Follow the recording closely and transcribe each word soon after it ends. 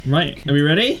Right, are we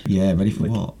ready? Yeah, ready for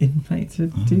what? In fact, to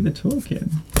do the talking.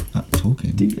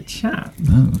 Talking? Do the chat.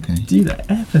 Oh, okay. Do the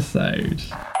episode.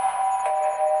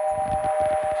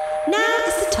 Now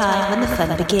is the time when the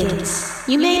fun begins.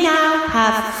 You may now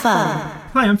have fun.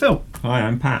 Hi, I'm Phil. Hi,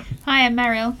 I'm Pat. Hi, I'm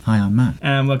Meriel. Hi, I'm Matt.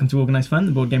 And welcome to Organised Fun,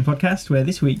 the board game podcast, where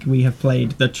this week we have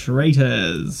played The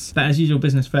Traitors. But as usual,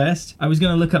 business first. I was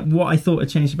going to look up what I thought had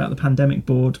changed about the pandemic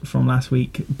board from last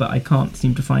week, but I can't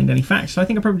seem to find any facts. So I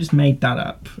think I probably just made that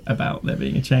up about there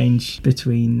being a change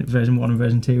between version 1 and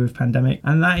version 2 of pandemic.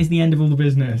 And that is the end of all the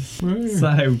business.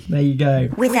 So, there you go.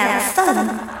 Without fun,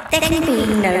 there can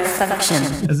be no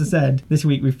function. As I said, this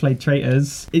week we've played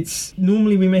Traitors. It's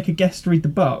normally we make a guest read the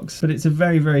box, but it's a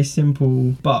very, very simple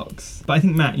box. But I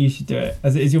think, Matt, you should do it.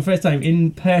 As it is your first time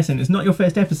in person. It's not your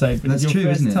first episode, but That's it's your true,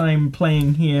 first isn't it? time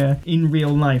playing here in real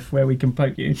life where we can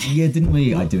poke you. Yeah, didn't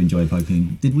we? I do enjoy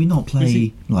poking. Did we not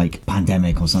play, like,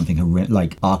 Pandemic or something,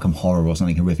 like Arkham Horror or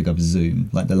something horrific over Zoom?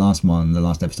 Like, the last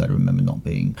episode I remember not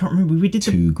being Can't remember. We did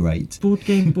too great. board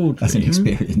game board As an room.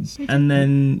 experience. And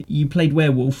then you played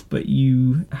Werewolf, but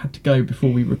you had to go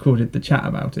before we recorded the chat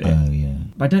about it. Oh, yeah.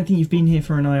 But I don't think you've been here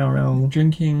for an IRL.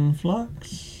 Drinking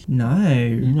Flux? No.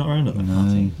 You're not around at the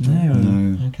party?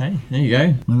 No. Okay, there you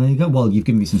go. Well, there you go. Well, you've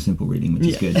given me some simple reading, which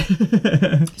is good.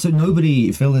 So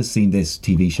Phil has seen this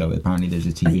TV show. Apparently there's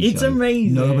a TV show. It's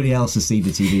amazing. Nobody else has seen the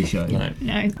TV show.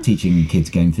 No. Teaching kids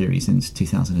game theory since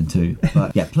 2002.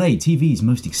 But yeah, play TV's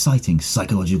most exciting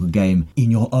psychological game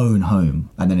in your own home.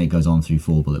 And then it goes on through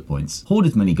 4 bullet points. Hoard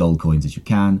as many gold coins as you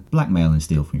can, blackmail and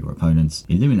steal from your opponents,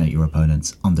 eliminate your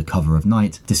opponents under cover of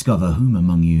night, discover whom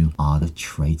among you are the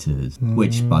traitors.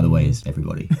 Which, by the way, is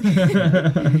everybody.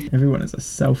 Everyone is a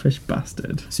selfish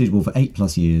bastard. Suitable for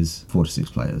 8+ years, 4 to 6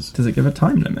 players. Does it give a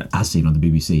time limit? As seen on the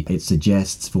BBC, it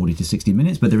suggests 40 to 60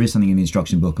 minutes, but there is something in the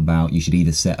instruction book about you should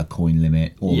either set a coin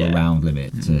limit or a round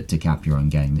limit to cap your own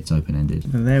game. It's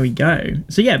open-ended. Well, there we go.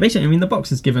 So yeah, basically, I mean, the box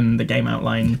has given the game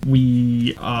outline.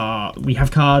 We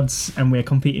have cards and we're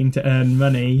competing to earn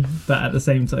money, but at the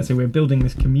same time, so we're building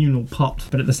this communal pot,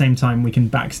 but at the same time, we can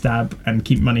backstab and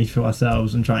keep money for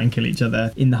ourselves and try and kill each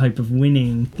other in the hope of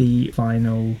winning the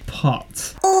final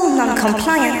pot. All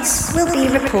non-compliance will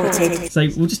be reported. So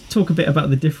we'll just talk a bit about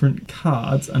the different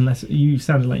cards, unless you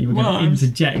sounded like you were going to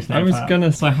interject there, I was Pat. going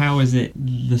to say, how is it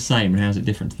the same and how is it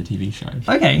different to the TV show?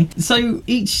 Okay, so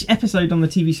each episode on the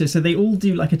TV show, so they all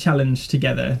do like a challenge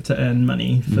together to earn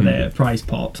money for their prize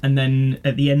pot, and then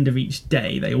at the end of each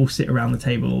day they all sit around the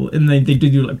table and they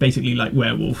do like basically like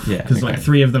Werewolf, because like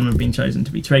 3 of them have been chosen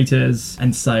to be traitors,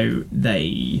 and so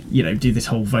they do this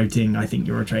whole voting, I think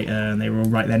you're a traitor, and they all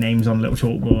write their names on a little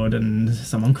chalkboard and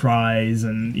someone cries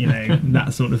and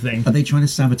that sort of thing. Are they trying to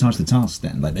sabotage the task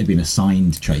then? Like they've been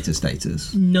assigned traitor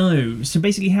status? No. So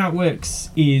basically how it works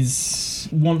is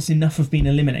once enough have been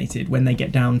eliminated, when they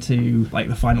get down to like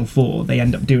the final 4, they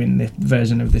end up doing this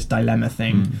version of this dilemma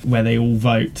thing where they all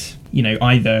vote.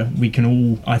 Either we can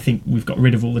all, I think we've got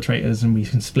rid of all the traitors and we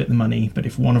can split the money, but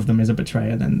if one of them is a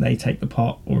betrayer, then they take the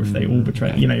pot, or if they all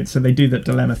betray, so they do that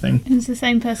dilemma thing. And it's the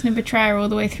same person a betrayer all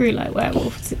the way through, like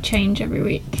Werewolf. Does it change every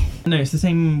week? No, it's the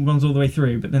same ones all the way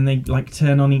through, but then they like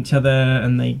turn on each other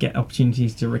and they get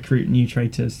opportunities to recruit new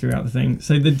traitors throughout the thing.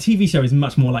 So the TV show is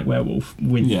much more like Werewolf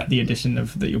with the addition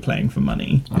of that you're playing for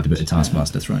money. With a bit of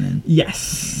Taskmaster thrown in.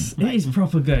 Yes. It is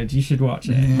proper good. You should watch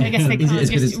it. I guess they can't as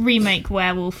good just as- remake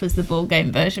Werewolf as the board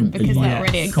game version because that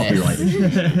already exists. Copyright.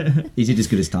 Is it as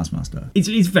good as Taskmaster? It's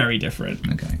very different.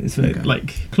 Okay. It's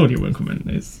like Claudia Winkleman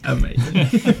is amazing.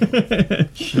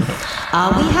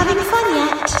 Are we having fun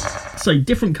yet? So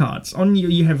different cards. On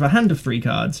you have a hand of 3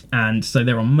 cards, and so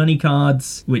they're on money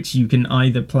cards, which you can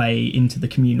either play into the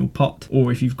communal pot,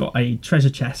 or if you've got a treasure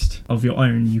chest of your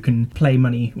own, you can play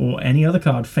money or any other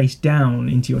card face down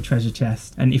into your treasure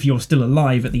chest. And if you're still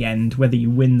alive at the end, whether you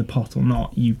win the pot or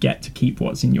not, you get to keep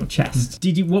what's in your chest.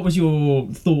 What was your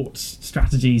thoughts,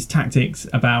 strategies, tactics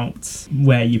about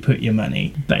where you put your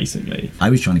money, basically?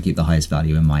 I was trying to keep the highest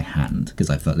value in my hand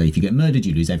because I felt that if you get murdered,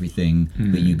 you lose everything,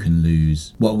 but you can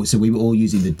lose. Well, so we were all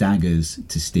using the daggers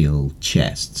to steal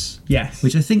chests. Yes.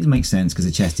 Which I think makes sense because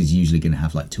a chest is usually going to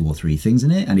have like 2 or 3 things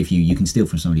in it, and if you can steal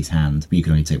from somebody's hand, but you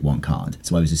can only take 1 card.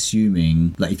 So I was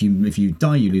assuming like if you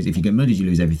die, you lose. If you get murdered, you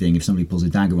lose everything. If somebody pulls a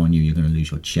dagger on you, you're going to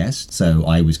lose your chest. So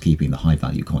I was keeping the high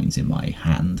value coins in my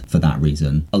hand for that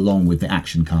reason, along with the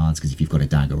action cards, because if you've got a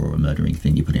dagger or a murdering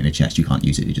thing, you put it in a chest, you can't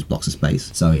use it just blocks a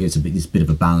space. So it's this bit of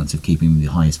a balance of keeping the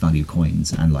highest value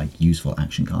coins and like useful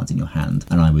action cards in your hand,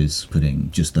 and I was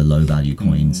putting just the low low value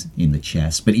coins in the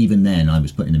chest. But even then, I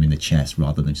was putting them in the chest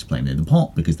rather than just playing them in the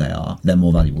pot, because they're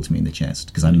more valuable to me in the chest,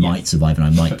 because I might survive and I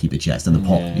might keep the chest, and the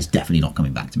pot is definitely not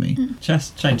coming back to me.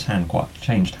 Chest changed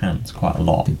hands quite a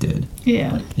lot. It did.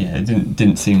 Yeah. Yeah, it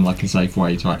didn't seem like a safe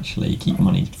way to actually keep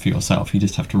money for yourself. You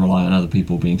just have to rely on other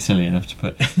people being silly enough to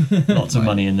put lots of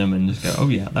money in them and just go, oh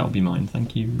yeah, that will be mine,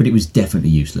 thank you. But it was definitely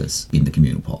useless in the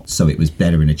communal pot, so it was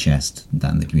better in a chest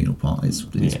than the communal pot is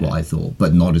what I thought,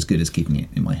 but not as good as keeping it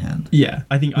in my hand. Yeah,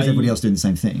 I think Was everybody else doing the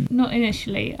same thing? Not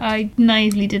initially. I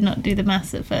naively did not do the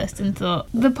maths at first and thought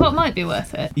the pot might be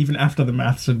worth it. even after the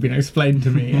maths had been explained to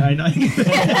me, I know.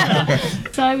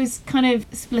 So I was kind of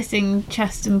splitting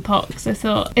chest and pot, because I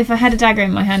thought if I had a dagger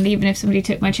in my hand, even if somebody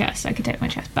took my chest, I could take my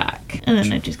chest back, and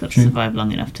then I've just got to survive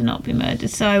long enough to not be murdered.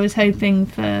 So I was hoping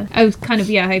for a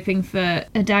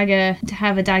dagger, to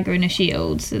have a dagger and a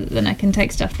shield, so that then I can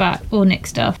take stuff back or nick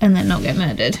stuff and then not get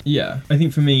murdered. Yeah, I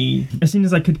think for me, as soon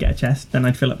as I could get a chest, then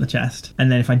I'd fill up the chest,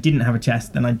 and then if I didn't have a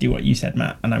chest, then I'd do what you said,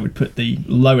 Matt, and I would put the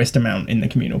lowest amount in the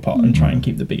communal pot and try and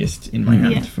keep the biggest in my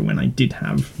hand for when I did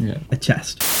have a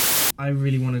chest. I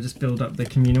really want to just build up the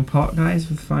communal pot, guys,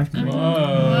 with 5 coins.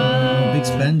 Whoa. Big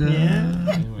spender.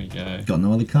 Yeah. Here we go. Got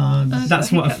no other cards.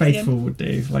 That's what a faithful would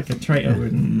do. Like a traitor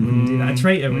wouldn't do that. A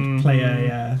traitor would play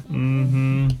a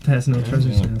personal treasure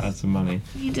chest. Add some money.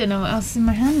 You don't know what else is in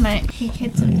my hand, mate. He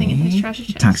hid something in his treasure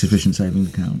chest. Tax efficient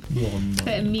savings account.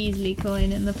 Put a measly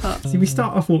coin in the pot. See, we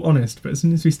start off all honest, but as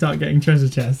soon as we start getting treasure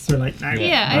chests, we're like, no,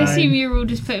 Yeah, I assume you were all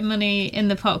just putting money in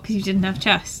the pot because you didn't have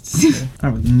chests. I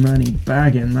was money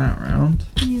bagging that round.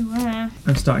 You were.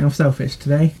 I'm starting off selfish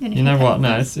today. You know what?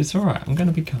 No, it's all right. I'm going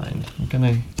to be kind. I'm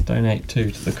going to donate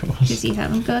 2 to the cause. Because you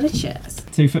haven't got a chest.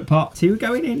 2-foot pot. 2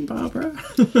 going in, Barbara.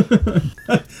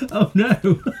 Oh no.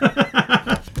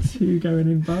 2 going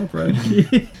in, Barbara.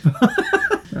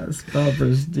 That's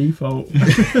Barbara's default.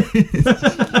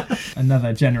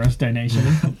 Another generous donation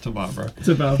To Barbara.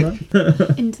 to Barbara.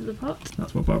 Into the pot.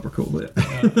 That's what Barbara called it.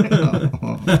 I'm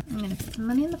going to put some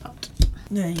money in the pot.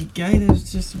 There you go, there's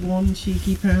just 1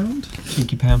 cheeky pound.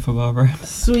 Cheeky pound for Barbara.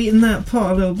 Sweeten that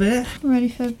pot a little bit. Ready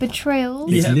for betrayal?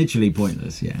 It's Yeah. literally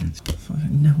pointless, yeah.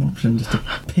 No option just to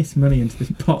piss money into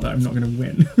this pot that I'm not going to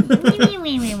win.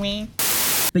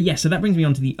 But yeah, so that brings me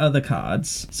on to the other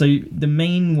cards. So the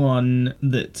main one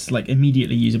that's like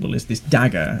immediately usable is this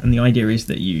dagger, and the idea is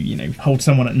that you hold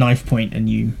someone at knife point and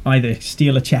you either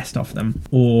steal a chest off them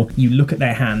or you look at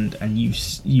their hand and you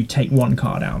take 1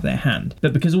 card out of their hand.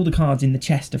 But because all the cards in the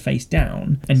chest are face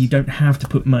down and you don't have to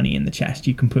put money in the chest,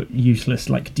 you can put useless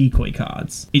like decoy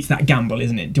cards. It's that gamble,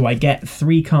 isn't it? Do I get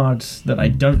 3 cards that I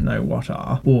don't know what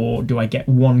are, or do I get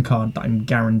 1 card that I'm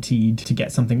guaranteed to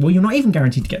get something? Well, you're not even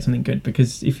guaranteed to get something good,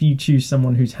 because if you choose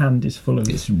someone whose hand is full of...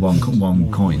 It's one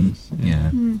coin,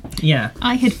 yeah. Yeah.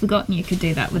 I had forgotten you could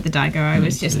do that with the dagger. I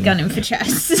was just gunning for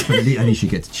chests. But at least you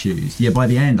get to choose. Yeah, by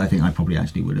the end, I think I probably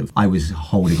actually would have. I was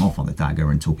holding off on the dagger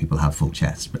until people have full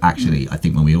chests. But actually, I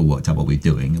think when we all worked out what we were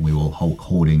doing and we were all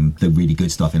hoarding the really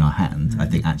good stuff in our hand, I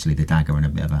think actually the dagger and a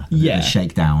bit of a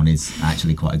shakedown is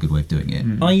actually quite a good way of doing it.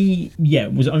 I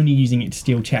was only using it to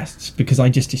steal chests because I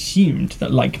just assumed that,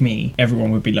 like me,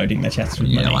 everyone would be loading their chests with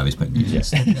money. Yeah, I was putting new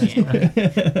chests.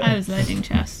 I was loading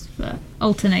chests, but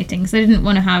alternating, because I didn't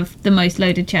want to have the most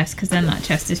loaded chest, because then that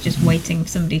chest is just waiting for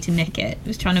somebody to nick it. I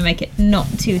was trying to make it not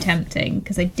too tempting,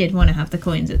 because I did want to have the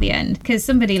coins at the end, because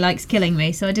somebody likes killing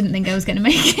me, so I didn't think I was going to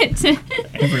make it.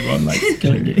 Everyone likes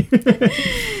killing you.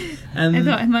 I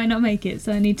thought I might not make it,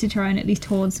 so I need to try and at least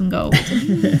hoard some gold.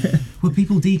 Were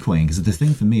people decoying? Because the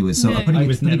thing for me was... No. I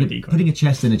was never decoying. Putting a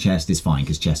chest in a chest is fine,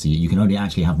 because chests, you can only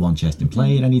actually have 1 chest in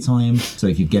play at any time. So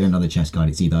if you get another chest card,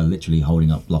 it's either literally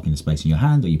holding up, blocking the space in your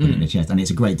hand, or you put it in a chest, and it's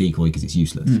a great decoy because it's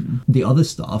useless. The other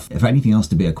stuff, for anything else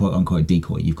to be a quote-unquote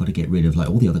decoy, you've got to get rid of, like,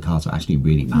 all the other cards are actually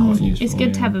really powerful. It's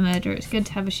good to have a murderer, it's good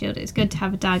to have a shield, it's good to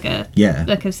have a dagger. Yeah.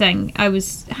 Like I was saying, I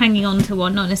was hanging on to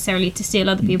one, not necessarily to steal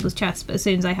other people's chests, but as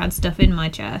soon as I had stuff in my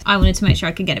chest, I wanted to make sure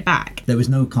I could get it back. There was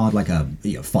no card like a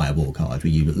fireball card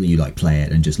where you like play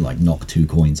it and just like knock 2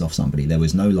 coins off somebody. There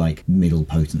was no like middle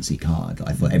potency card.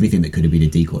 I thought everything that could have been a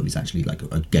decoy was actually like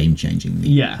a game-changing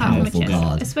powerful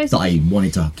card that I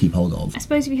wanted to keep hold of. I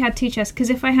suppose if you had 2 chests, because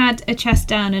if I had a chest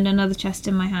down and another chest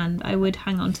in my hand, I would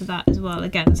hang on to that as well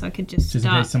again, so I could just in case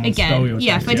start someone stole again. your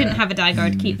Yeah, chest, if I didn't have a dagger,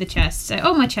 I'd keep the chest. So,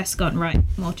 my chest's gone, right,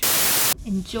 more chest.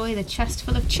 Enjoy the chest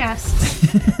full of chests.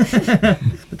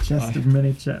 The chest of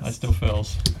many chests. I still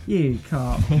feels. You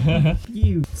carp.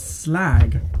 You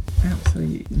slag.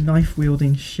 Absolute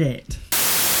knife-wielding shit.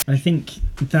 I think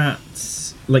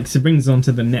that's like, so brings us on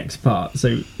to the next part.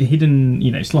 So hidden,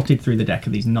 slotted through the deck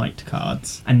are these night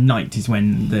cards, and night is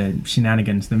when the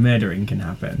shenanigans, the murdering can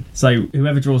happen. So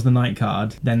whoever draws the night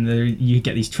card, then you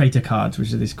get these traitor cards,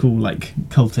 which are this cool like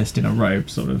cultist in a robe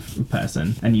sort of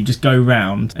person, and you just go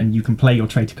round and you can play your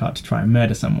traitor card to try and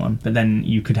murder someone. But then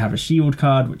you could have a shield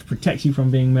card which protects you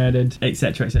from being murdered,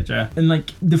 etc., etc. And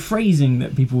like the phrasing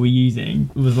that people were using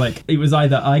was like, it was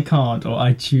either I can't or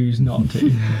I choose not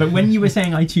to. But when you were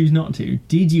saying I choose not to,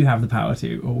 did you have the power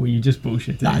to, or were you just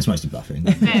bullshitting? Nah, it's mostly bluffing.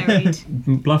 Varied.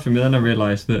 Bluffing, but then I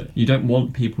realised that you don't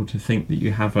want people to think that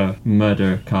you have a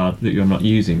murder card that you're not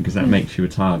using, because that makes you a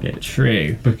target.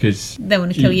 True. Because They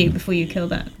want to kill you before you kill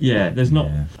that. yeah, there's not.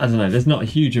 Yeah. I don't know. There's not a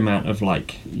huge amount of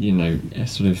like a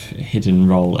sort of hidden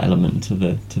role element to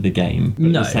the game. But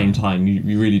No. at the same time,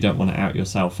 you really don't want to out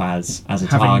yourself as a Having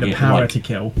target. the power like, to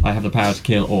kill. I have the power to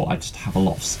kill, or I just have a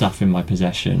lot of stuff in my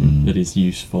possession that is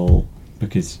useful.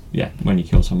 Because when you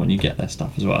kill someone, you get their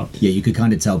stuff as well. Yeah, you could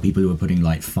kind of tell people who were putting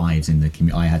like 5s in the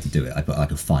community. I had to do it. I put like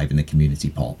a 5 in the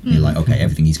community pot. You're like, okay,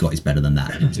 everything he's got is better than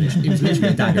that. It was literally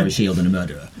a dagger, a shield, and a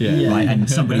murderer. Yeah. Right, and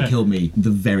somebody killed me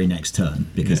the very next turn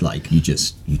because like you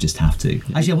just have to.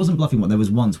 Actually, I wasn't bluffing. There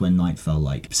was once when night fell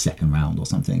like second round or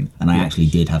something, and I actually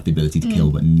did have the ability to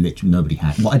kill, but literally nobody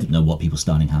had. Well, I didn't know what people's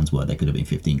starting hands were. There could have been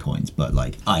 15 coins, but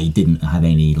like I didn't have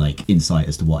any like insight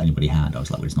as to what anybody had. I was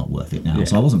like, well, it's not worth it now. Yeah.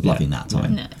 So I wasn't bluffing that time.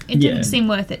 No, it didn't seem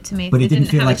worth it to me. But If it didn't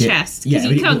feel have like a it- chest, yeah, because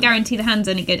but you it- can't guarantee the hand's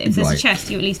any good. If there's Right. a chest,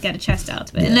 you at least get a chest out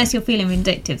of it. Yeah. Unless you're feeling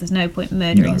vindictive, there's no point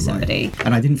murdering No, right. somebody.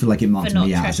 And I didn't feel like it marked For not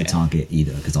me out as a treasure. target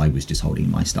either because I was just holding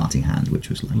my starting hand, which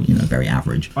was like very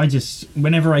average. I just,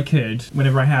 whenever I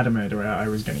had a murderer, I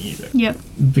was going to use it. Yep.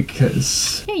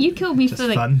 Because Yeah, you killed me Just for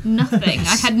like fun. nothing.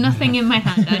 I had nothing in my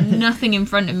hand. I had nothing in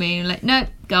front of me. And like, nope,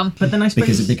 gone. But then I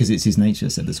suppose Because it's his nature,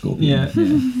 said the scorpion.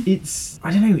 it's,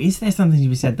 I don't know, is there something to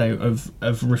be said though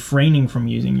of refraining from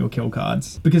using your kill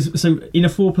cards? Because so in a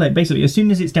 4-player, basically as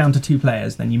soon as it's down to 2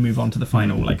 players, then you move on to the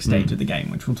final stage of the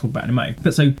game, which we'll talk about in a moment.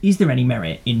 But so is there any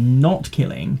merit in not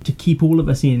killing to keep all of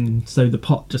us in so the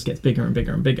pot just gets bigger and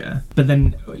bigger and bigger? But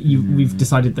then we've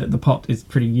decided that the pot is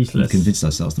pretty We've useless. convinced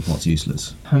ourselves the pot's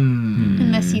useless.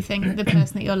 Unless you think the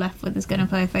person that you're left with is going to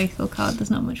play a faithful card,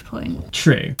 there's not much point.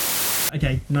 True.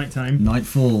 Okay, nighttime. Night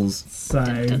falls. So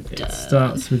dun, it dun.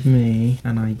 starts with me,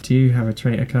 and I do have a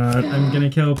traitor card. I'm gonna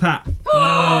kill Pat.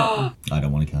 I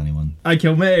don't want to kill anyone. I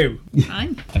kill Moo.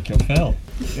 Fine. I kill Phil.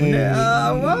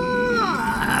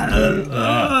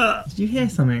 Did you hear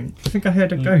something? I think I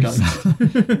heard a ghost.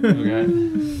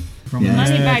 Okay. From Yeah.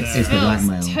 Money murder. bags It's the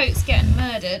blackmail. totes getting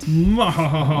murdered.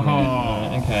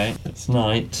 Okay, it's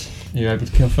night. Are you able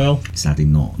to kill Phil? Sadly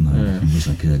not, no. Yeah. I wish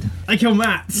I could. I kill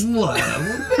Matt. Whoa!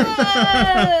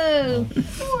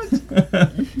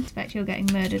 Expect you're getting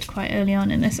murdered quite early on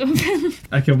in this one.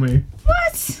 I kill Moo.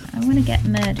 What? I want to get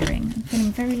murdering. I'm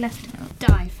feeling very left out.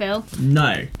 Die, Phil.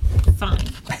 No. Fine.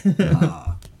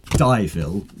 Die,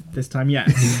 Phil. This time,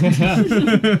 yes.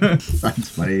 That's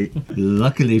funny.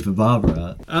 Luckily for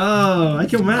Barbara. Oh, I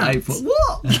kill Matt. I thought,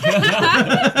 what?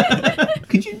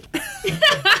 Could you?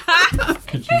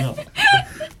 Could you not?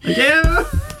 Yeah.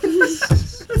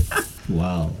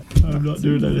 Wow. I'm not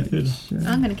doing anything.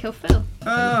 I'm going to kill Phil.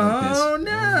 Oh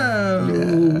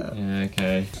no. Yeah,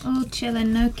 okay. Oh, chillin',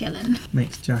 no killing.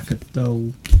 Makes Jack a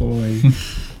dull boy.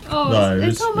 Oh, No,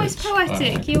 it's it's- almost it's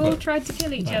poetic. fine. You all tried to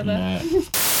kill each other.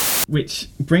 Which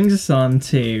brings us on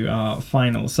to our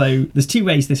final. So there's 2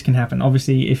 ways this can happen.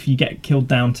 Obviously, if you get killed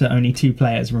down to only 2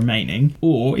 players remaining,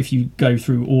 or if you go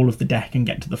through all of the deck and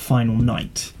get to the final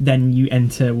night, then you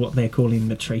enter what they're calling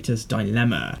the Traitor's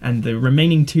Dilemma. And the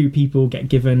remaining 2 people get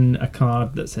given a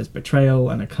card that says Betrayal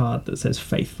and a card that says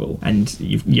Faithful. And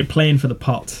you're playing for the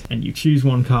pot, and you choose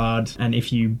one card, and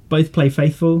if you both play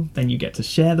Faithful, then you get to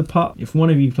share the pot. If one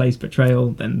of you plays Betrayal,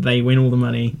 then they win all the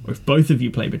money. Or if both of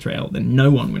you play Betrayal, then no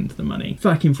one wins the money.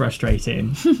 Fucking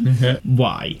frustrating.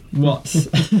 Why? What?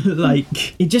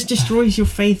 Like, it just destroys your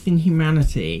faith in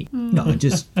humanity. No,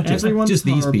 just Everyone's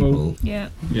these horrible. people. Yeah.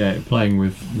 Yeah, playing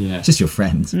with Just your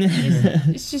friends.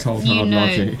 It's just, Cold you hard know.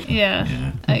 logic.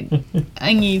 Yeah.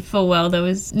 I knew full well there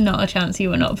was not a chance you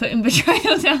were not putting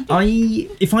Betrayal down.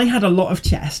 If I had a lot of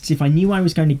chests, if I knew I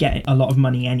was going to get a lot of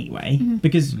money anyway,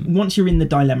 because once you're in the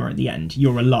dilemma at the end,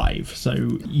 you're alive, so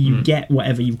you get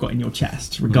whatever you've got in your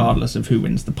chest, regardless of who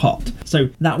wins the pot. So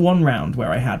that one round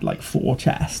where I had like 4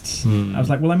 chests, I was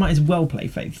like, well, I might as well play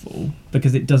faithful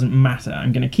because it doesn't matter.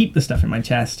 I'm going to keep the stuff in my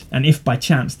chest, and if by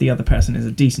chance the other person is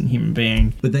a decent human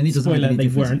being, but then it doesn't spoiler, make any they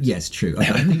difference. weren't. Yes, true. I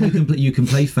think you can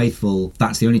play faithful.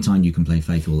 That's the only time you can play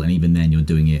faithful, and even then you're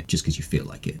doing it just because you feel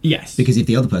like it. Yes. Because if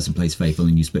the other person plays faithful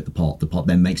and you split the pot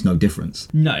then makes no difference.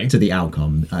 No. To the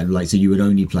outcome. So you would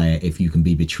only play it if you can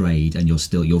be betrayed and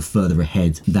you're further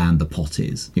ahead than the pot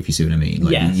is. If you see what I mean.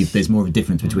 Like Yes. There's more of a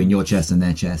difference between your chest and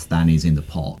their chest than is in the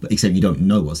pot. But except you don't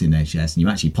know what's in their chest, and you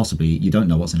actually you don't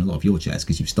know what's in a lot of your chest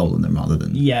because you've stolen them rather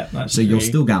than. Yeah, that's So true. you're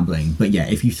still gambling. But yeah,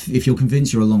 if you're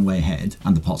convinced you're a long way ahead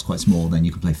and the pot's quite small, then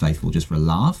you can play faithful just for a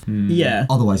laugh. Yeah.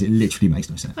 Otherwise, it literally makes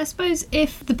no sense. I suppose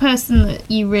if the person that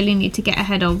you really need to get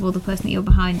ahead of, or the person that you're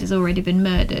behind, has already been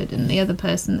murdered, and the other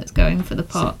person that's going for the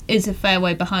pot is a fair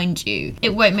way behind you,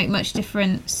 it won't make much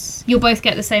difference. You'll both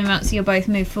get the same amount, so you'll both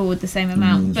move forward the same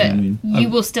amount, that's what but I mean. you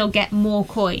will still get more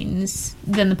coins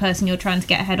than the person you're trying to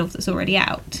get ahead of that's already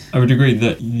out. I would agree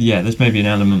that, there's maybe an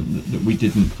element that we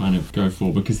didn't kind of go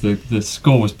for because the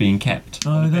score was being kept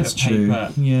on a bit of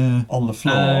paper Yeah. on the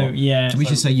floor. Oh, yeah. We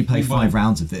should say you play we 5 won't-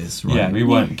 rounds of this, right? Yeah, we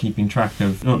weren't keeping track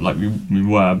of, not like we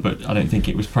were, but I don't think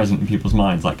it was present in people's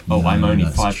minds, like, No, I'm only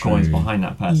that's 5 coins true. behind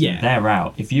that person. Yeah. They're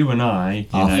out. If you and I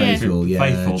Are faithful, if we're yeah,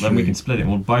 faithful, then we true. can split it and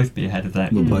we'll both be ahead of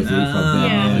them. We'll both leave from there.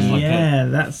 Yeah. It's like Yeah,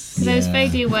 that's... Because I was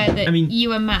vaguely aware that I mean-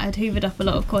 you and Matt had hoovered up a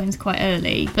lot of coins quite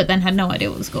early, but then had no idea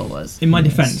what the score was. In my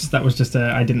defence, that was just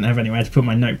I didn't have anywhere to put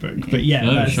my notebook. But yeah,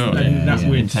 No, that's, sure. that's Yeah.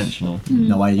 weird. Intentional.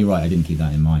 No, you're right. I didn't keep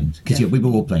that in mind because Yeah. we were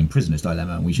all playing Prisoner's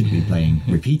Dilemma, and we should be playing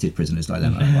repeated Prisoner's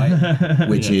Dilemma, right?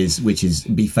 Which is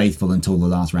be faithful until the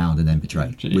last round and then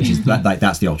betray. Which is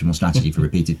that's the optimal strategy for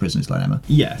repeated Prisoner's Dilemma.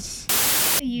 Yes.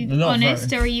 Are you Not honest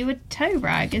very. or are you a toe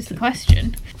rag is the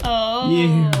question. Oh.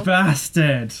 You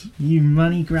bastard. You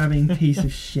money-grabbing piece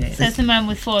of shit. Says the man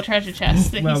with 4 treasure chests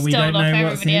that Well, he we stole don't off know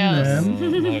what's everybody in else.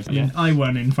 them. I mean, I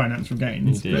won in financial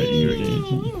gains, You but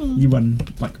did, you won,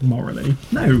 like, morally.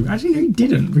 No, actually, no, you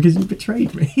didn't, because you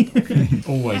betrayed me.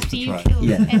 Always After you betray. killed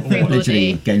Yeah, literally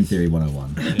everybody. game theory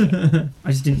 101. I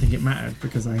just didn't think it mattered,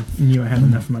 because I knew I had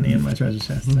enough money in my treasure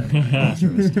chest. So.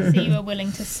 So you were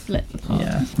willing to split the pot.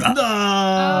 Yeah.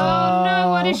 Oh no,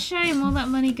 what a shame. All that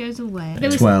money goes away. There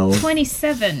was 12.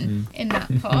 27 in that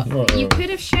pot that you could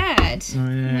have shared. Oh,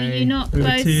 yeah. Were you not We were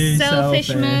both too selfish,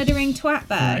 selfish. murdering twat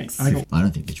bags? Right, I got I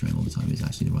don't think betraying all the time is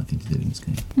actually the right thing to do in this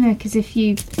game. No, because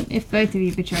if both of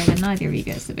you betray, then neither of you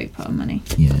gets the big pot of money.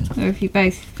 Yeah. Or if you're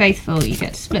both faithful, you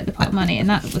get to split the pot of money, and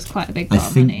that was quite a big I pot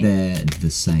of think money. they're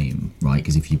the same, right?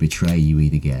 Because if you betray, you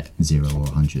either get 0 or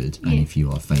 100, and Yeah. if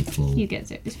you are faithful, You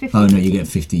get it. It's 50. oh no, you get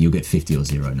 50. You'll get 50 or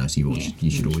 0. No, so you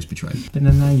should always betray. But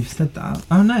then now you've said that.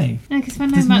 Oh, no. No, because if I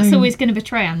know There's Matt's no- always going to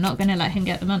betray, I'm not going to let him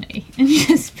get the money and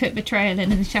just put betrayal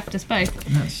in and shaft us both.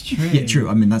 That's true. Yeah, true.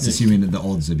 I mean, that's assuming that the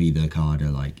odds of either card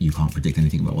are like you can't predict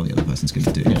anything about what the other person's going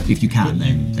to do. If you can,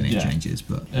 then it Yeah. changes.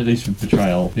 But At least with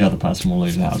betrayal, the other person will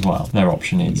lose out as well. Their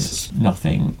option is Yes.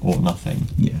 nothing or nothing.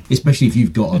 yeah, especially if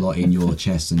you've got a lot in your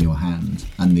chest and your hand,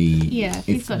 and Yeah, if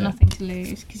you've got nothing to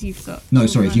lose, because you've got... No, all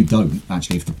sorry, the if you money. don't,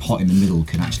 actually, if the pot in the middle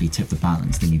can actually tip the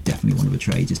balance, then you definitely want to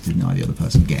betray just to deny the other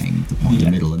person getting the pot in Yeah.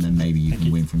 the middle, and then maybe you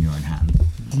can win from your own hand.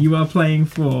 You are playing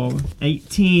for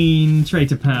 18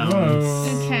 traitor pounds.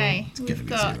 Okay, gonna we've be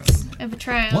got 0. a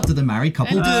betrayal. What do the married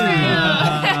couple do?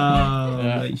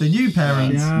 Oh, The new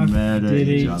parents yeah, murder did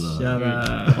each each other.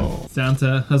 other. Oh. It's down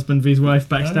to husband vs wife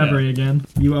backstabbery again.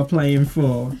 You are playing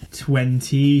for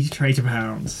 20 traitor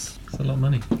pounds. It's a lot of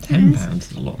money. £10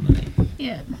 is a lot of money.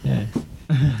 Yeah. Yeah.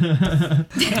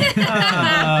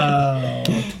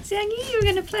 See, I knew you were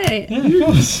going to play it. Yeah, of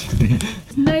course.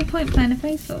 There's no point playing a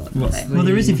faithful. What's Well,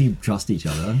 there is if you trust each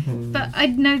other. But I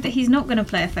know that he's not going to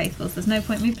play a faithful, so there's no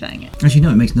point me playing it. Actually,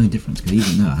 no, it makes no difference because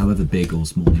even though, however big or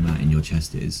small the amount in your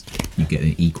chest is, you get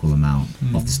an equal amount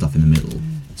of the stuff in the middle.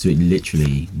 So it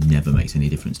literally never makes any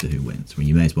difference to who wins. When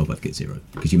you may as well both get 0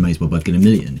 because you may as well both get 1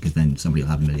 million because then somebody will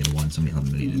have 1,000,001, somebody will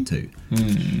have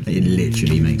 1,000,002. It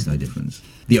literally makes no difference.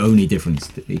 The only difference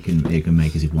that it can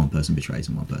make is if one person betrays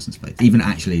and one person's faithful. Even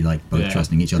actually like both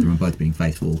trusting each other and both being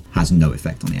faithful has no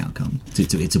effect on the outcome.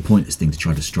 It's a pointless thing to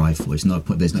try to strive for. It's no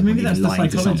point. There's no Maybe point that's even the lying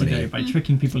to psychology somebody. though, by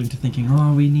tricking people into thinking,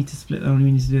 oh, we need to split, oh, we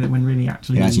need to do that, when really It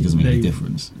actually doesn't make any they-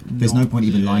 difference. There's no point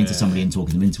even lying to somebody and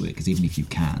talking them into it because even if you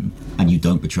can and you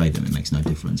don't betray betray them, it makes no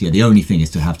difference. Yeah, the only thing is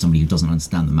to have somebody who doesn't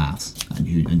understand the maths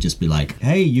and just be like,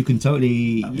 hey, you can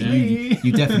totally,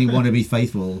 you definitely want to be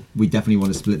faithful. We definitely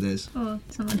want to split this. Or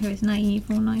someone who is naive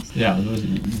or nice. Yeah,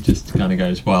 it just kind of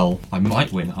goes, well, I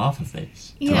might win half of this.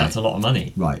 So Yeah. that's a lot of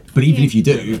money. Right, but even if you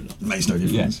do, it makes no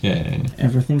difference. Yeah.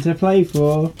 Everything to play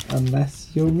for, unless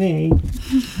you're me.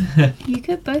 You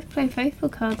could both play faithful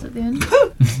cards at the end.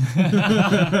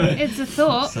 It's a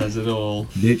thought. Says it all.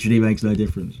 Literally makes no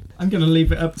difference. I'm going to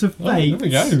leave it up to fate. Oh, there we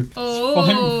go.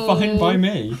 Oh. Fine by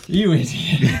me. You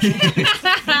idiot.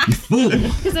 You fool!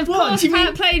 Because of What? course Do you Pat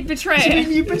mean- played Do you Betrayer.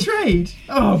 mean you betrayed?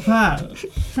 Oh, Pat.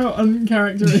 How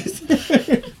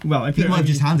uncharacteristic. Well, I You might have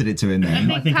just handed it to him I then.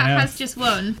 think think I Pat have. has just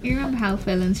won. You remember how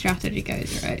villain strategy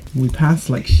goes, right? We pass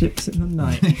like ships in the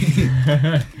night.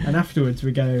 And afterwards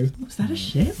we go, was that a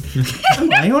ship?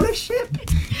 Am I on a ship?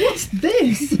 What's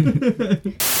this?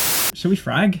 Shall we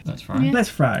frag? That's right. Yeah. Let's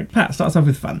frag. Pat starts off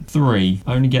with fun. 3.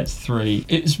 Only gets 3.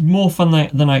 It's more fun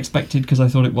than I expected because I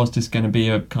thought it was just going to be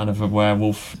a kind of a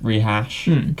werewolf rehash.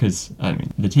 Because I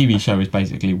mean, the TV show is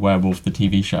basically Werewolf the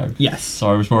TV show. Yes. So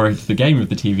I was worried the game of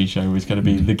the TV show was going to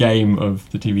be the game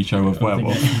of the TV show of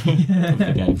Werewolf. Of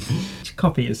the game. Each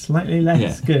copy is slightly less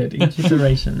Yeah. good. Each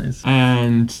iteration is.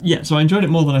 And yeah, so I enjoyed it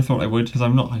more than I thought I would because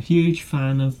I'm not a huge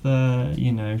fan of the,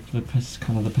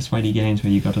 kind of the persuady games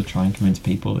where you got to try and convince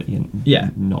people that you're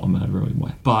not a murderer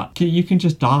anyway. But you can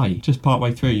just die just part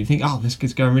way through. You think, oh, this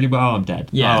is going really well. I'm dead.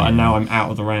 Yeah. Oh, and now I'm out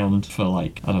of the round for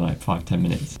like, I don't know, 5-10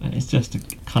 minutes. And it's just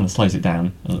it kind of slows it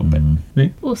down a little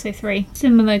bit. Also 3.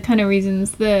 Similar kind of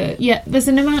reasons. There's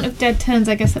an amount of dead turns,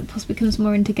 I guess, that possibly comes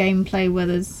more into gameplay where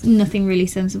there's nothing really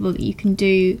sensible that you can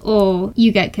do, or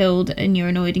you get killed and you're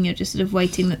annoyed and you're just sort of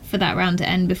waiting for that round to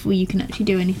end before you can actually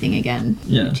do anything again.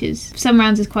 Yeah. Which is, some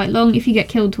rounds is quite long. If you get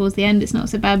killed towards the end, it's not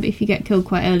so bad, but if you get killed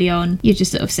quite early on, you're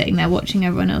just sort of sitting there watching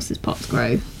everyone else's pots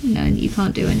grow, knowing that you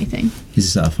can't do anything. This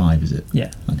is out of 5, is it?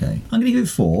 Yeah. Okay. I'm going to give it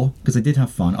 4 because I did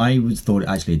have fun. I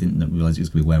didn't realise it was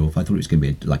going to be werewolf. I thought it was going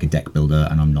to be like a deck builder,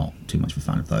 and I'm not too much of a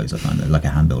fan of those. I found that like a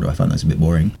hand builder. I found those a bit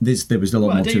boring. There was a lot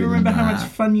Well, more do to you it remember than how that. much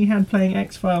fun you had playing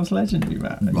X-Files Legendary,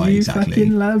 Matt? Right, you exactly.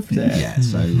 fucking loved it. Yeah,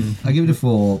 so I give it a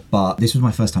 4, but this was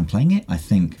my first time playing it. I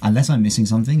think, unless I'm missing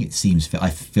something, it seems I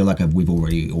feel like we've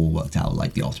already all worked out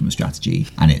like the optimum strategy,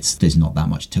 and there's not that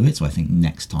much to it. So I think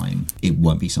next time it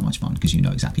won't be so much fun because you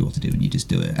know exactly what to do and you just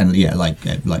do it. And yeah, like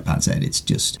Pat said,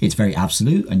 it's very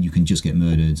absolute, and you can just get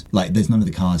murdered. Like there's none of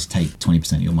the cards take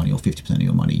 20% of your money or 50% of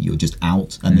your money. You're just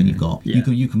out, and then you've got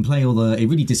you can play all the. It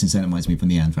really disincentivizes me from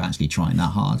the end for actually trying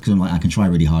that hard because I'm like I can try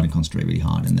really hard and concentrate really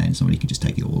hard, and then somebody can just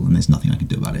take it all, and there's nothing I can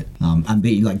do about it.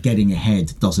 And getting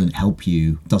ahead doesn't help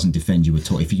you, doesn't defend you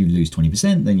at all. If you lose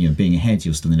 20%, then you're being ahead,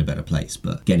 you're still in a better place.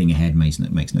 But getting ahead makes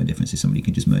no difference if somebody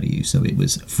can just murder you. So it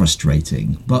was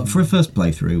frustrating. But for a first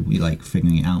playthrough, we like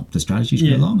figuring it out. The strategies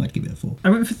go along. I'd give it a 4. I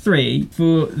went for 3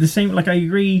 for the same. Like I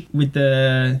agree with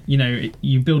the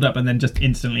you build up and then just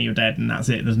instantly you're dead and that's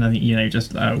it. There's nothing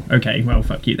just okay, well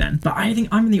fuck you then. But I think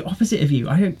I'm the opposite of you.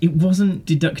 It wasn't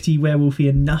deducty werewolfy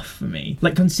enough for me.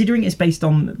 Like considering it's based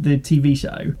on the TV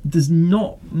show, there's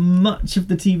not much of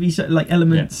the TV show like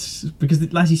elements because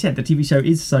as you said, the TV show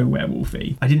is so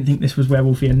werewolfy. I didn't think this was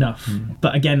werewolfy enough.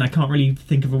 But again, I can't really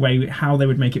think of a way how they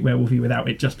would make it werewolfy without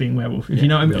it just being werewolfy. You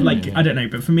know what I mean? Like I don't know,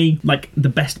 but for me, like the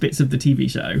best bits of the TV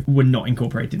show were not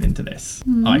incorporated into this.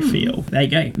 I feel. There you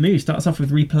go. Moo starts off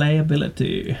with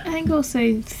replayability. I think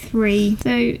also 3.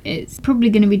 So it's probably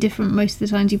going to be different most of the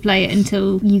times you play it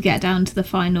until you get down to the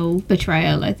final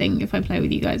betrayal. I think if I play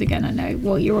with you guys again, I know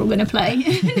what you're all going to play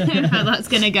and how that's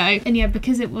going to go. And yeah,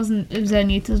 because it was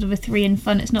only sort of a 3 in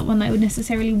fun, it's not one that I would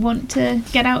necessarily want to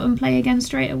get out and play again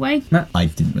straight away. I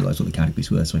didn't realise what the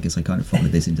categories were, so I guess I kind of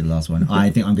followed this into the last one. I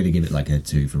think I'm going to give it like a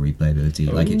 2 for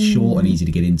replayability. Like it's short and easy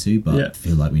to get into, but I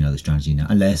feel like we know the strategy now.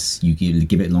 Unless you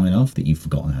give it long enough that you've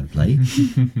forgotten how to play.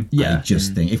 I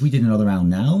just think if we did another round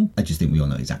now, I just think we all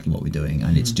know exactly what we're doing,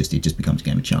 and it just becomes a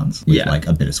game of chance with like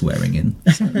a bit of swearing in.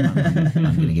 So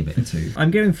I'm going to give it a 2.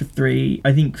 I'm going for 3.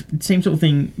 I think same sort of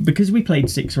thing because we played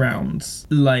 6 rounds.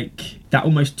 Like that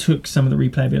almost took some of the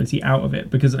replayability out of it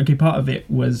because part of it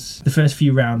was the first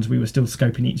few rounds we were still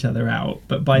scoping each other out,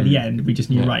 but by the end we just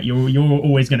knew right, you're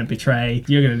always going to betray,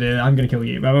 you're going to do it, I'm going to kill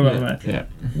you, blah, blah, blah,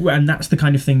 blah. And that's the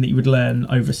kind of thing that you would learn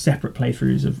over separate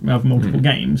playthroughs of multiple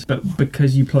games. But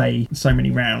because you play so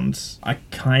many rounds, I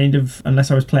kind of,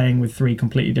 unless I was playing with 3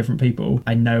 completely different people,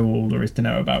 I know all there is to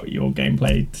know about your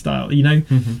gameplay style,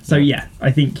 So yeah,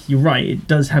 I think you're right, it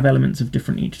does have elements of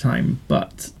different each time,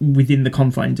 but within the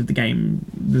confines of the game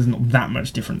there's not that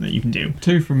much different that you can do.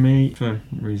 2 from me for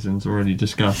reasons already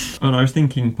discussed. And I was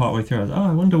thinking partway through,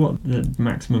 I wonder what the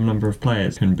maximum number of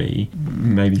players can be.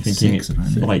 Maybe thinking 6,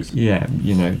 apparently. like, yeah,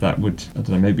 that would, I don't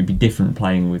know, maybe be different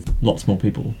playing with lots more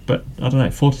people. But I don't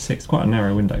know, 4 to 6, quite a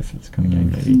narrow window for this kind of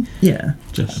game, maybe. Yeah.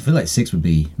 I feel like 6 would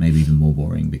be maybe even more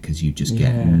boring because you just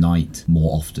get night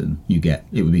more often.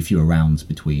 It would be fewer rounds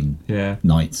between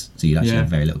nights, so you'd actually have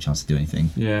very little chance to do anything.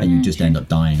 Yeah. And you'd just end up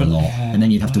dying a lot. And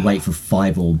then you'd have to wait for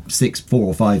 4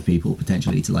 or 5 people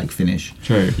potentially to like finish.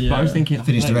 True. But I was thinking,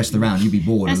 Finish the rest of the round, you'd be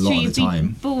bored That's a lot true, of the you'd time.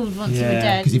 be bored once you were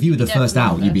dead. Because if you were the first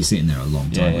out, longer. you'd be sitting there a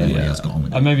long time while everybody else got on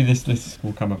with it. Maybe this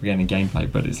will come up again in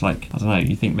gameplay, but it's like, I don't know,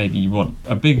 you think maybe you want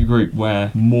a bigger group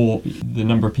where the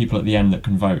number of people at the end that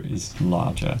can vote is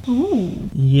larger. Ooh.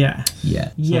 Yeah.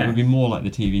 Yeah. So it would be more like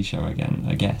the TV show again,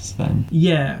 I guess, then.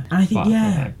 Yeah. And I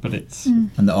think, But it's...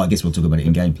 And I guess we'll talk about it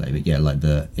in gameplay,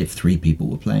 but if 3 people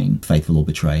were playing Faithful or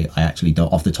Betray, I actually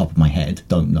don't, off the top of my head,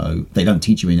 don't know. They don't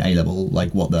teach you in A-level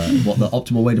like what the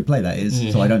optimal way to play that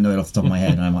is, so I don't know it off the top of my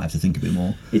head, and I might have to think a bit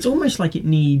more. It's almost like it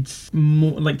needs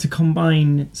more, like, to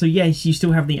combine. So yes, you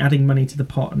still have the adding money to the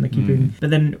pot and the keeping, but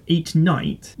then each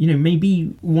night, maybe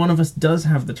one of us does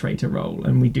have the traitor role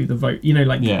and we do the vote,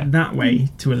 that way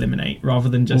to eliminate, rather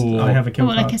than just I have a kill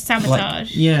Or card. like a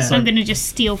sabotage. Like, so I'm going to just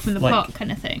steal from the like- pot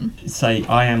kind of thing. Say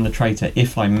I am the traitor,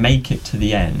 if I make it to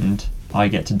the end, I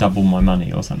get to double my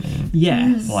money or something.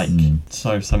 Yes.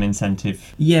 So some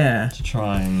incentive Yeah. to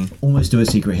try and... Almost do a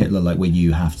secret Hitler, like where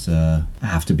you have to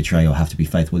betray or have to be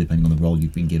faithful depending on the role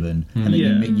you've been given, and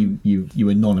then you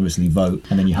anonymously vote,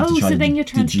 and then you have to try to so then you're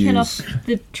trying to kill off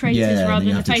the traitors rather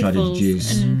than the faithfuls.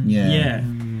 Yeah.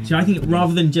 So I think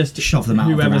rather than just shove them out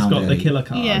whoever's of the round, got the killer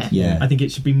card, I think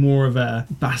it should be more of a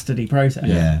bastardy process.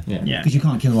 Yeah. Yeah. Because you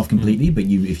can't kill them off completely, but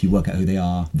if you work out who they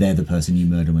are, they're the person you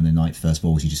murder when the night first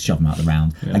falls. You just shove them out of the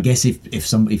round. I guess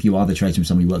if you are the traitor and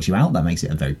somebody works you out, that makes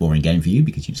it a very boring game for you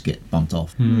because you just get bumped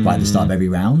off right at the start of every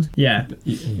round. Yeah. But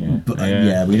we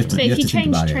have to. So you if have you to think change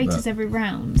about traitors it, every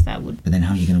round, that would... but then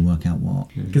how are you going to work out what?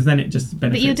 Because then it just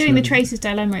benefits. But you're doing the them. Traitors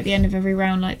Dilemma at the end of every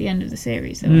round, like the end of the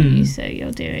series, though, aren't you? So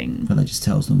you're doing... But that just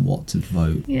tells them what to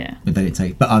vote. Yeah. But then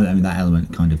I mean that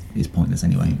element kind of is pointless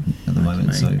anyway at the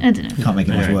moment. So I don't know. can't make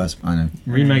it much Anyway. worse. I know.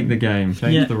 Remake the game,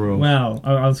 change the rules. Well,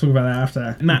 I'll talk about that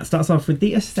after. Matt starts off with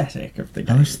the aesthetic of the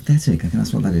game. Oh, aesthetic. I think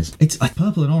that's what that is. It's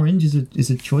purple and orange is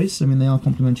a choice. I mean, they are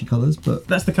complementary colours, but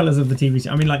That's the colours of the TV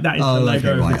show. I mean, like, that is the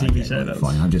logo of the TV show. That's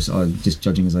Fine. I'm just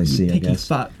judging as I see, I picky guess.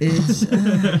 fuck.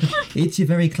 It's your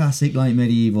very classic, like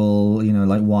medieval.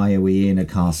 Like why are we in a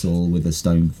castle with a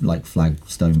stone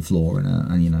flagstone floor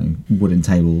and wooden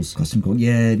tables? Custom called.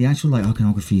 Yeah, the actual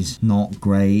iconography's not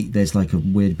great. There's like a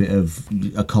weird bit of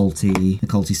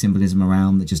occulty symbolism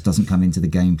around that just doesn't come into the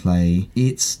gameplay.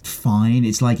 It's fine.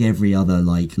 It's like every other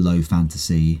low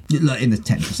fantasy, in the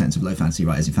technical sense of low fantasy,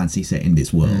 right? As a fantasy set in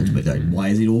this world, but why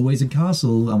is it always a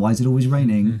castle and why is it always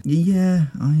raining? Yeah,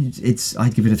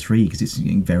 I'd give it a 3 because it's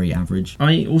very average.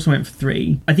 I also went for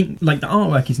 3. I think the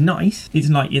artwork is nice. It's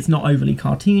not overly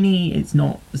cartoony. It's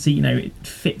not, it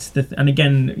fits and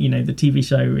again, the TV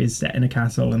show is set in a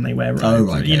castle and they wear robes. Oh,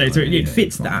 right. So it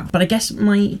fits that. But I guess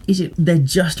they're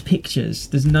just pictures.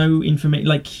 There's no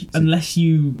information, unless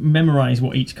you memorize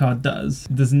what each card does,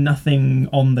 there's nothing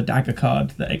on the dagger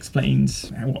card that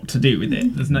explains what to do with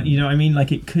it. There's no, you know what I mean?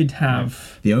 It could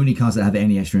have... The only cards that have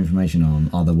any extra information on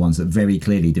are the ones that very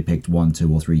clearly depict 1,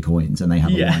 2 or 3 coins, and they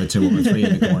have a 1, a 2 or a 3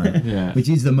 in the corner, which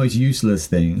is the most useless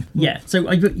thing. Yeah, so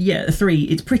a 3,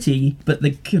 it's pretty, but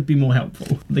they could be more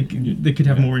helpful. They could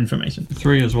have more information.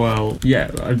 3 as well.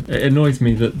 Yeah, it annoys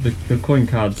me that the coin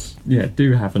cards,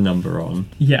 do have a number on.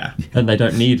 Yeah. And they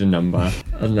don't need a number.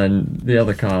 And then the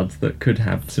other cards that could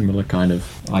have similar kind of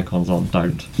icons on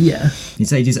don't. Yeah.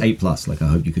 It's ages 8+. I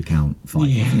hope you could count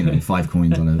 5, 5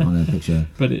 coins on a picture.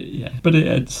 But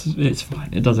it's fine.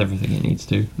 It does everything it needs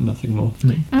to. Nothing more.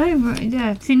 Oh, right,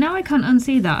 yeah. See, now I can't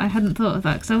unsee that. I hadn't thought of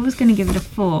that because I was going to give it a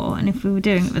 4, and if we were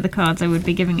doing it with the cards, I would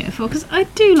be giving it a 4 because I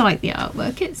do like the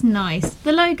artwork. It's nice.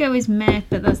 The logo is meh,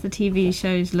 but that's the TV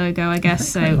show's logo, I guess,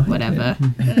 so whatever.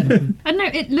 I don't know,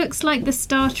 it looks like the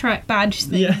Star Trek badge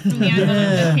thing from the angle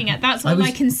I'm looking at. That's all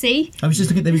I can see. I was just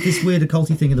looking, there was this weird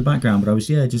occulty thing in the background, but I was,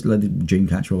 just like the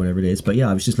Dreamcatcher or whatever it is. But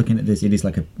I was just looking at this. It is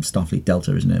like a Starfleet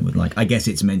Delta, isn't it? With I guess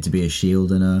it's meant to be a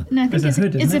shield and a... No, I think it's a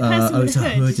person it's with a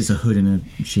hood. It's a hood and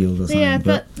a shield or something. Yeah,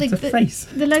 but it's a face.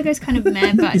 The logo's kind of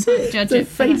meh, but I can't judge it.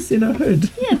 It's a face in a hood.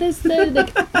 Yeah, there's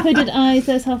the hooded eyes,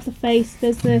 there's half the face,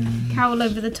 there's the cowl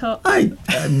over the top. All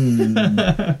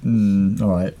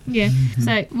right. Yeah,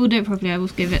 so we'll do it properly. I will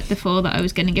give it the 4 that I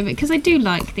was going to give it because I do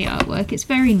like the artwork. It's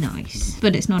very nice,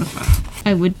 but it's not a 5.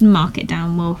 I would mark it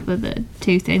down more for the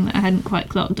 2 thing that I hadn't quite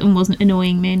clocked and wasn't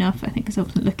annoying me enough, I think, because I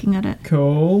wasn't looking at it.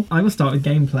 Cool. I will start with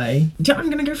gameplay. I'm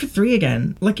going to go for 3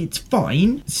 again. Like, it's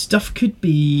fine. Stuff could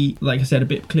be, like I said, a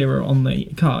bit clearer on the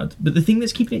card. But the thing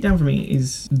that's keeping it down for me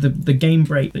is the game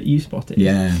break that you spotted.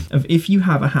 Yeah. Of if you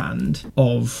have a hand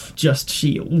of just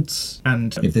shields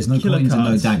and if there's no coins and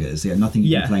no daggers, nothing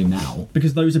you can play now.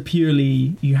 Because those are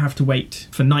purely, you have to wait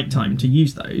for nighttime to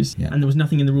use those. Yeah. And there was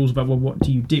nothing in the rules about, well, what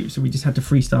do you do? So we just had to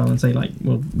freestyle and say, like,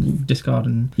 well, discard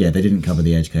and... Yeah, they didn't cover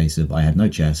the edge case of I had no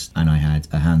chest and I had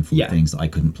a handful of things that I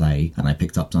couldn't play, and I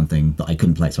picked up something that I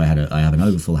couldn't play, so I have an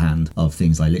overfull hand of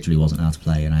things I literally wasn't allowed to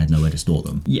play, and I had nowhere to store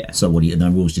them. Yeah. So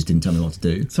the rules just didn't tell me what to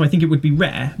do. So I think it would be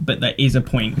rare, but there is a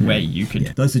point where you could...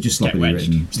 Yeah. Those are just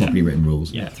sloppily written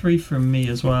rules. Yeah, 3 from me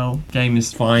as well. Game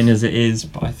is fine as it is,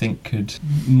 but I think could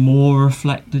more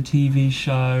reflect the TV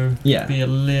show. Yeah. Be a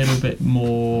little bit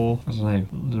more, I don't know,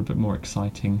 a little bit more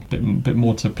exciting, a bit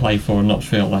more to play for, and not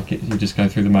feel like you just go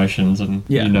through the motions and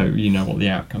you know what the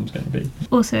outcome's going to be.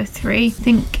 Also 3. I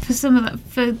think for some of that,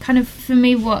 for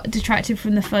me, what detracted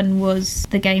from the fun was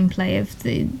the gameplay of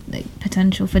the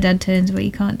potential for dead turns where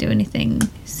you can't do anything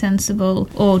sensible,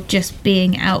 or just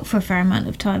being out for a fair amount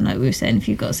of time. Like we were saying, if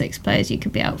you've got 6 players, you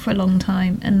could be out for a long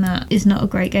time, and that is not a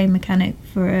great game mechanic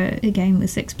for a game with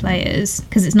 6 players,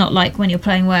 because it's not like when you're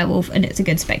playing Werewolf and it's a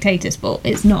good spectator sport.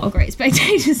 It's not a great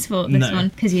spectator sport, this one,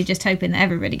 because you're just hoping that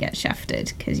everybody gets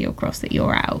shafted because you're cross that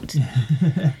you're out.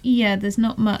 Yeah, there's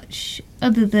not much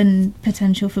other than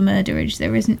potential for murderage.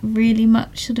 There isn't really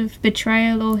much sort of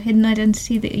betrayal or hidden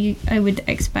identity that I would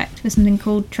expect for something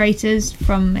called Traitors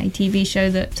from a TV show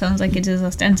that sounds like it is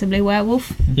ostensibly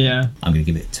Werewolf. Yeah. I'm going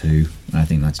to give it 2. I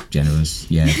think that's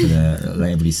generous. Yeah, for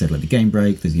like everybody said, like the game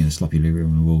break, there's sloppy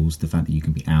rewritten rules, the fact that you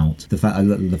can be out, the fact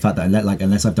that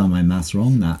unless I've done my maths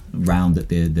wrong, that round at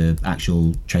the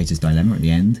actual Traitor's dilemma at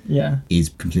the end is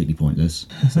completely pointless.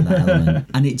 So that element,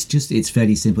 and it's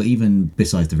fairly simple. Even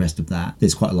besides the rest of that,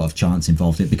 there's quite a lot of chance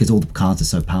involved in it because all the cards are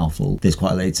so powerful. There's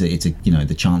quite it's a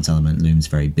the chance element looms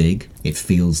very big. It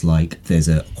feels like there's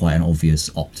quite an obvious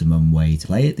optimum way to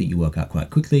play it that you work out quite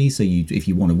quickly. So if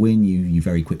you want to win, you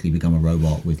very quickly become a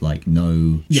robot with like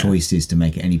no choices to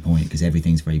make at any point because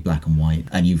everything's very black and white,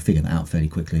 and you figure that out fairly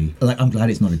quickly. Like, I'm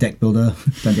glad it's not a deck builder,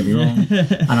 don't get me wrong,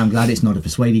 and I'm glad it's not a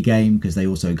persuadey game, because they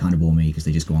also kind of bore me because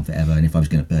they just go on forever. And if I was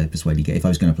going to play persuadey game, if I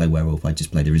was going to play Werewolf, I'd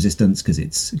just play the Resistance because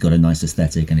it's got a nice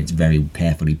aesthetic and it's very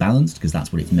carefully balanced because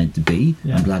that's what it's meant to be.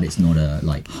 I'm glad it's not a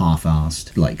like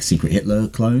half-assed like Secret Hitler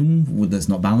clone that's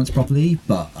not balanced properly,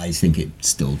 but I think it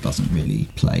still doesn't really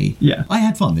play. I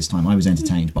had fun this time, I was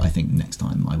entertained, but I think next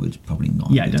time I would probably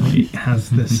not. I don't think it has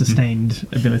the sustained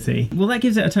ability. Well, that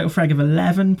gives it a total frag of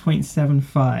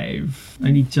 11.75,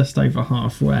 only just over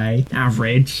halfway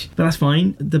average, but that's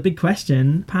fine. The big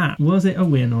question, Pat, was it a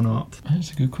win or not?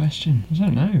 That's a good question. I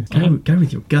don't know. Go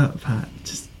with your gut, Pat.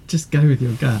 Just go with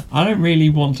your gut. I don't really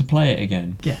want to play it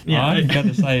again. Yeah. I'm going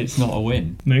to say it's not a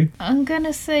win. Moo? I'm going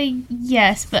to say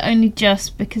yes, but only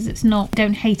just because it's not...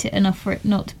 Don't hate it enough for it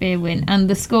not to be a win. And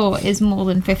the score is more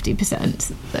than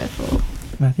 50%, therefore...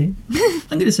 Matthew?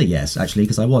 I'm going to say yes, actually,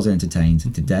 because I was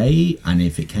entertained today, and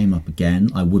if it came up again,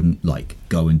 I wouldn't like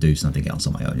go and do something else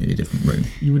on my own in a different room.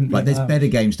 You wouldn't. Like, there's better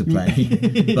games to play,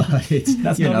 but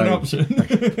that's not an option.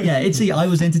 I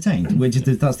was entertained,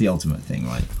 that's the ultimate thing,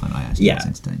 right? And I actually was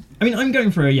entertained. I mean, I'm going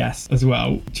for a yes as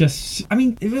well.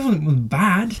 It wasn't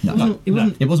bad. No,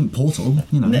 it wasn't Portal,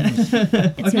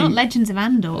 It's not Legends of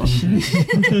Andor.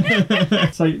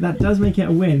 So that does make it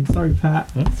a win. Sorry,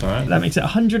 Pat. That's all right. That makes it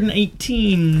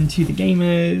 118 to the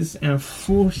gamers and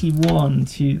 41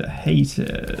 to the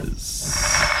haters.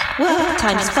 Work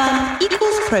times fun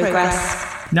equals progress.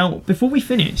 Now, before we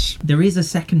finish, there is a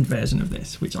second version of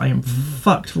this, which I am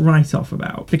fucked right off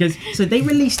about. So they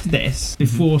released this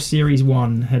before Series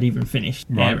 1 had even finished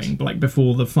airing, like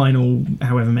before the final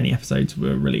however many episodes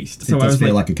were released. So it does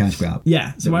feel like a cash grab.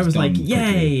 Yeah, so I was like,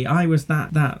 yay, I was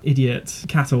that idiot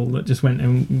cattle that just went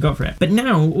and got for it. But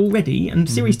now, already, and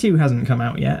Series 2 hasn't come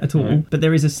out yet at all, but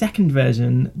there is a second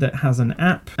version that has an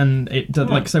app, and it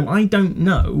does, so I don't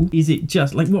know, is it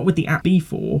just, like, what would the app be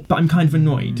for? But I'm kind of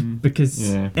annoyed,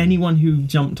 because... anyone who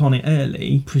jumped on it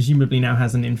early presumably now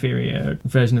has an inferior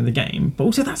version of the game, but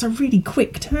also that's a really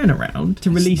quick turnaround to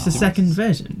release a second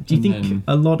version. Do you think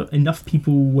enough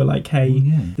people were like, hey,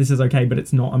 this is okay, but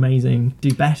it's not amazing,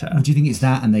 do better? Do you think it's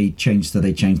that and they changed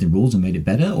the rules and made it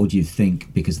better, or do you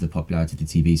think because of the popularity of the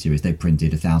TV series they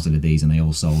printed 1,000 of these and they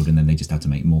all sold and then they just had to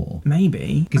make more?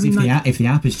 Maybe, because if the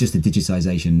app is just a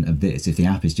digitization of this, if the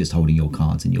app is just holding your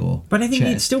cards in your but I think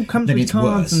chest, it still comes with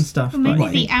cards and stuff. Well,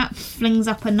 maybe the app flings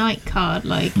up a night card,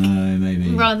 like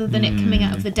maybe. rather than it coming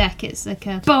out of the deck, it's like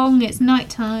a bong, it's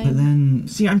nighttime. But then,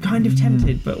 see, I'm kind of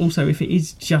tempted, but also if it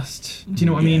is just, do you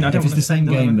know what I mean? I don't if it's want the same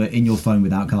game but in your phone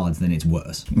without cards, then it's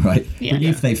worse, right? Yeah. But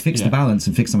if they fix the balance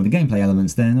and fix some of the gameplay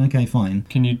elements, then okay, fine.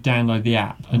 Can you download the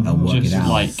app and work just it out.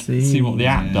 like see what the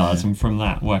app Yeah. does, and from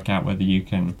that work out whether you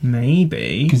can?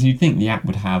 Maybe. Because you'd think the app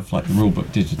would have like the rulebook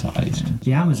digitized.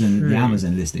 The Amazon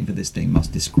True. listing for this thing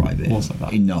must describe it Also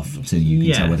that. enough so you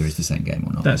can tell Yes. whether it's the same game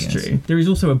or not. That's I guess. true. There is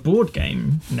also a board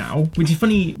game now, which is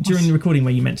funny during the recording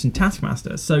where you mentioned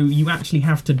Taskmaster. So you actually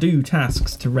have to do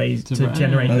tasks to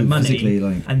generate the money, physically,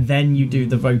 like- and then you do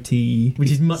the votee,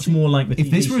 which is much more like the If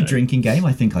TV this were a show. drinking game,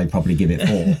 I think I'd probably give it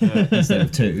 4 instead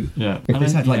of 2. Yeah. If And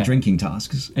this then- had like yeah. drinking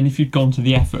tasks. And if you'd gone to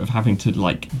the effort of having to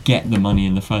like get the money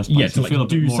in the first place, Yeah, to, you like, feel a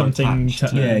bit do more something attached to-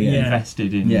 to Yeah.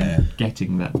 invested in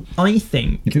getting that. I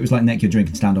think If it was like neck your drink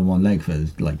and stand on one leg for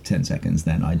like 10 seconds,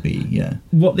 then I'd be,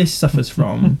 what this suffers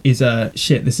from is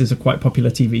this is a quite popular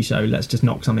TV show, let's just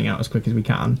knock something out as quick as we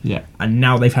can. Yeah. And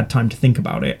now they've had time to think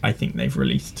about it, I think they've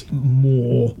released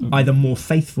either more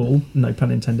faithful, no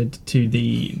pun intended, to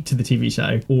the TV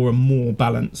show, or a more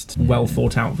balanced, well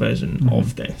thought out version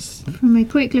of this. From a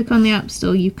quick look on the App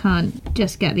Store, you can't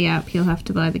just get the app, you'll have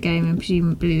to buy the game, and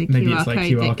presumably the Maybe QR it's like code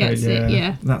QR that code, gets it.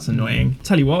 Yeah. That's annoying.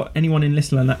 Tell you what, anyone in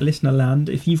listener land,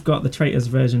 if you've got the Traitors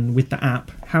version with the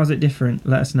app, how's it different?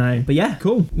 Let us know. But yeah,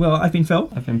 cool. Well, I've been Phil.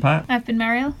 I've been Pat. I've been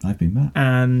Meriel. I've been Matt.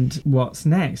 And what's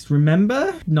next?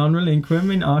 Remember,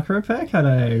 non-relinquim in Arca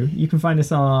Hello. You can find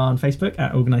us on Facebook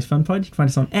at Organised Fun Pod. You can find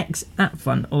us on X at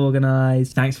Fun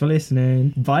Organised. Thanks for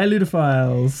listening. Bye,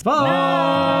 Ludophiles.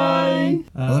 Bye.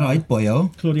 Alright,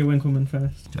 boyo. Claudia Winkleman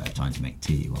first. Do I have time to make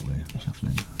tea while we're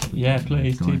shuffling? Yeah,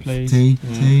 please, tea, please. Tea,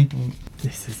 Yeah. tea.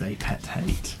 This is a pet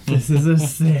hate. This is a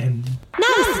sin. Now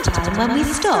is the time when we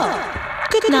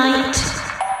stop. Good night.